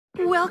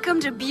Welcome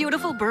to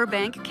beautiful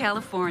Burbank,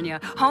 California,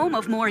 home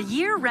of more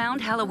year-round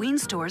Halloween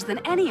stores than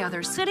any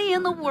other city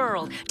in the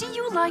world. Do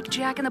you like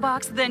Jack in the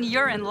Box? Then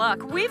you're in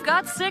luck. We've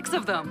got 6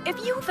 of them. If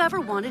you've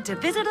ever wanted to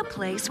visit a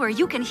place where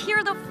you can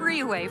hear the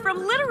freeway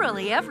from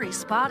literally every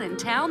spot in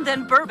town,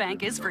 then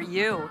Burbank is for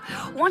you.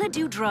 Want to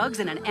do drugs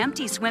in an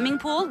empty swimming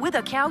pool with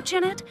a couch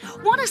in it?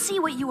 Want to see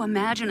what you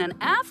imagine an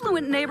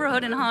affluent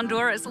neighborhood in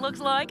Honduras looks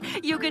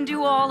like? You can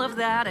do all of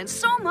that and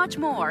so much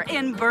more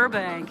in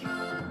Burbank.